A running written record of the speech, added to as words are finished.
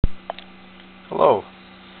Hello.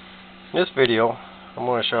 In this video I'm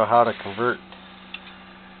going to show how to convert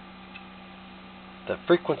the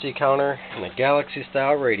frequency counter in a Galaxy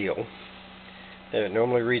style radio. It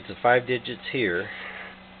normally reads the 5 digits here.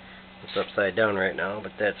 It's upside down right now,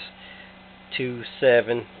 but that's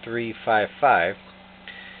 27355,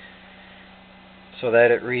 so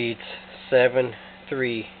that it reads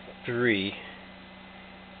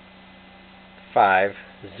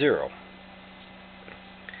 73350.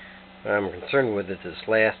 What I'm concerned with is this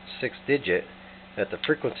last 6 digit that the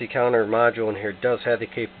frequency counter module in here does have the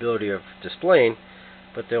capability of displaying,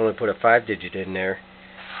 but they only put a 5 digit in there.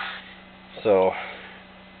 So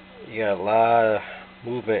you got a lot of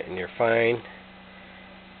movement in your fine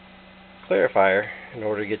clarifier in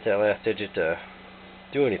order to get that last digit to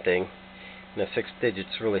do anything. And the 6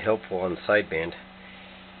 digits really helpful on the sideband.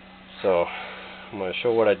 So I'm going to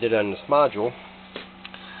show what I did on this module.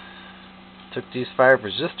 Took these 5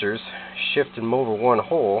 resistors, shifted them over one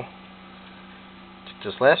hole, took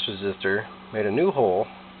this last resistor, made a new hole,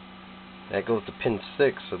 that goes to pin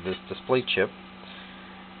 6 of this display chip,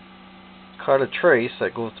 cut a trace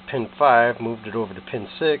that goes to pin 5, moved it over to pin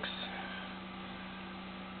 6,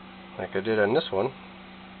 like I did on this one.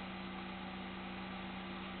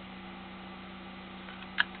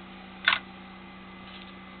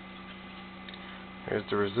 Here's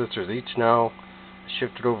the resistors, each now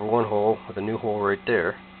shifted over one hole with a new hole right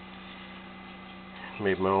there.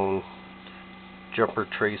 Made my own jumper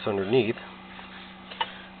trace underneath.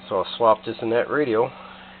 So I'll swap this in that radio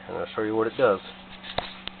and I'll show you what it does.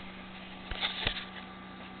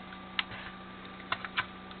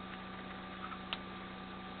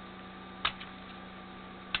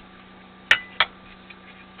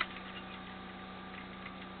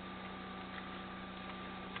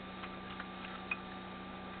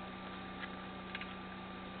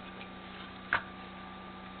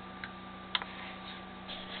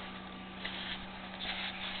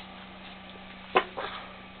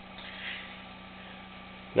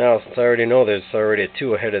 Now, since I already know there's already a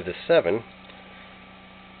 2 ahead of the 7,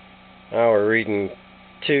 now we're reading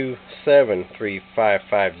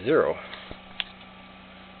 273550.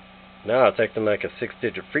 Now it's acting like a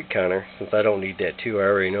 6-digit Freq counter. Since I don't need that 2, I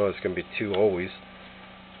already know it's going to be 2 always.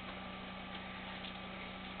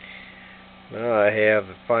 Now I have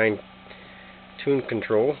a fine tune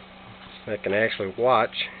control. I can actually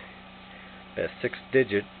watch that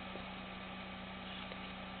 6-digit.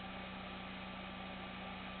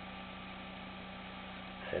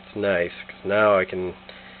 It's nice, because now I can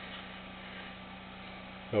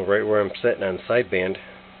know right where I'm setting on sideband.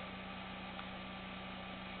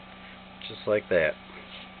 Just like that.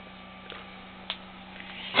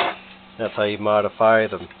 That's how you modify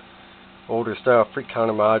the older style Freq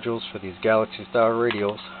counter modules for these Galaxy style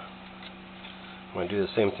radios. I'm going to do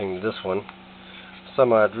the same thing to this one. For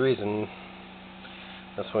some odd reason,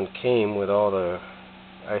 this one came with all the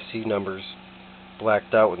IC numbers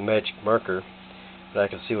blacked out with magic marker. But I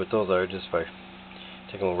can see what those are just by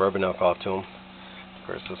taking a little rubbing alcohol to them. Of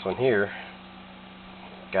course, this one here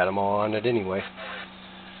got them all on it anyway.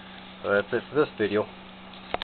 So that's it for this video.